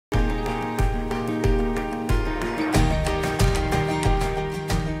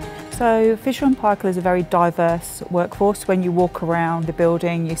So Fisher & Paykel is a very diverse workforce. When you walk around the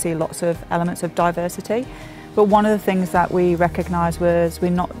building, you see lots of elements of diversity. But one of the things that we recognised was we're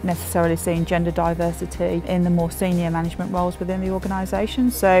not necessarily seeing gender diversity in the more senior management roles within the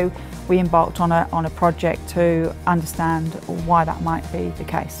organisation. So we embarked on a project to understand why that might be the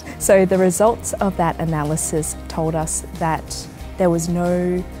case. So the results of that analysis told us that there was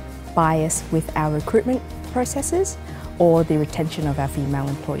no bias with our recruitment processes or the retention of our female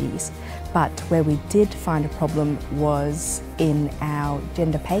employees. But where we did find a problem was in our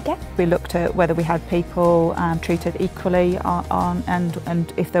gender pay gap. We looked at whether we had people treated equally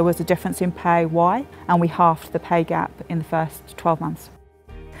and if there was a difference in pay, why, and we halved the pay gap in the first 12 months.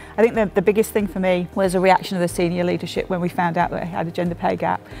 I think the biggest thing for me was a reaction of the senior leadership when we found out that we had a gender pay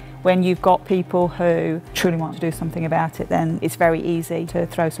gap. When you've got people who truly want to do something about it, then it's very easy to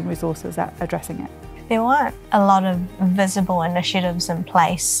throw some resources at addressing it. There weren't a lot of visible initiatives in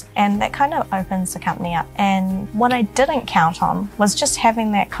place, and that kind of opens the company up. And what I didn't count on was just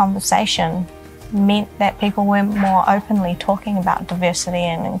having that conversation meant that people were more openly talking about diversity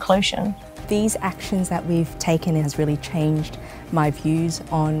and inclusion. These actions that we've taken has really changed my views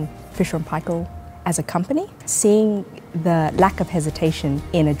on Fisher & Paykel as a company. Seeing the lack of hesitation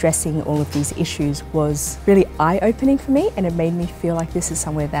in addressing all of these issues was really eye-opening for me, and it made me feel like this is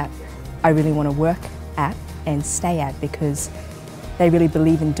somewhere that I really want to work at and stay at, because they really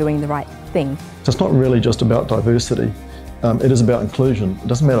believe in doing the right thing. It's not really just about diversity, it is about inclusion. It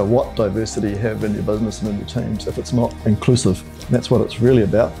doesn't matter what diversity you have in your business and in your teams if it's not inclusive. That's what it's really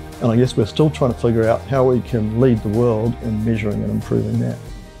about. And I guess we're still trying to figure out how we can lead the world in measuring and improving that.